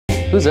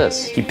Who's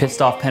this? He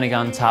pissed off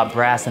Pentagon top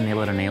brass and they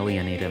let an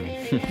alien eat him.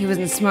 He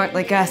wasn't smart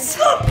like us.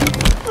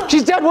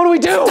 She's dead, what do we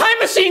do? Time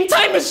machine,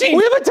 time machine!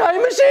 We have a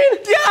time machine?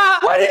 Yeah!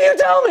 Why didn't you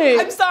tell me?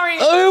 I'm sorry.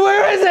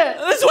 Where is it?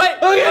 This way!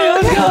 Okay,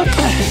 let's go.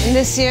 And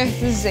this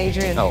is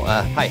Adrien. Oh,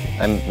 hi,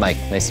 I'm Mike.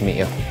 Nice to meet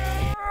you.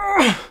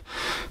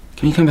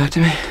 Can you come back to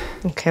me?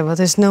 Okay, well,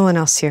 there's no one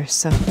else here,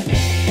 so.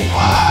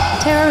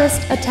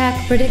 Terrorist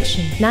attack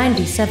prediction,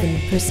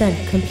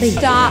 97% complete.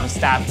 Stop.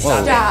 Stop,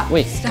 Whoa, Stop.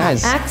 wait, Stop.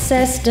 guys.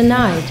 Access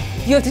denied.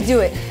 You have to do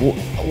it.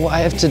 I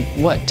have to,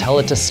 what, tell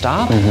it to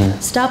stop?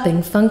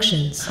 Stopping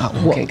functions.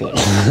 Okay, good.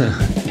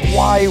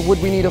 Why would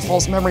we need a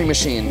false memory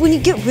machine? When you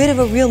get rid of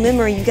a real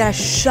memory, you gotta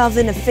shove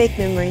in a fake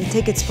memory and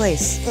take its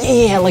place.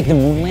 Yeah, like the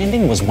moon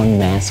landing was one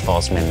mass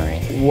false memory.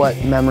 What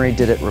memory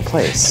did it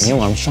replace? Neil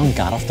Armstrong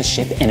got off the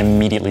ship and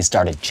immediately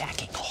started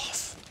jacking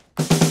off.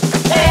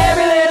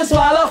 Every little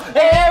swallow,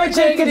 every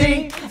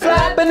chickadee,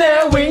 flapping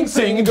their wings,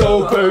 singing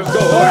go birds go.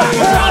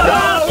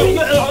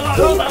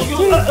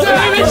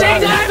 Time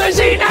machine, time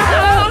machine,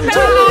 no,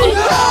 no.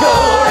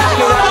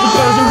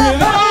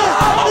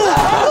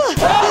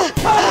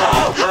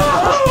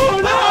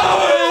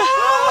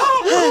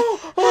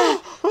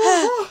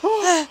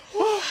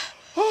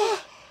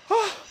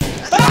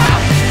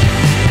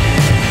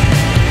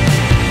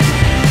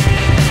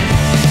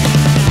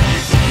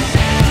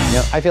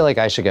 I feel like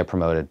I should get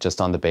promoted just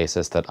on the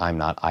basis that I'm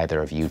not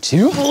either of you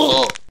two.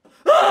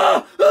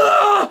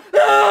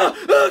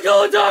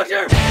 Go,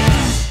 doctor!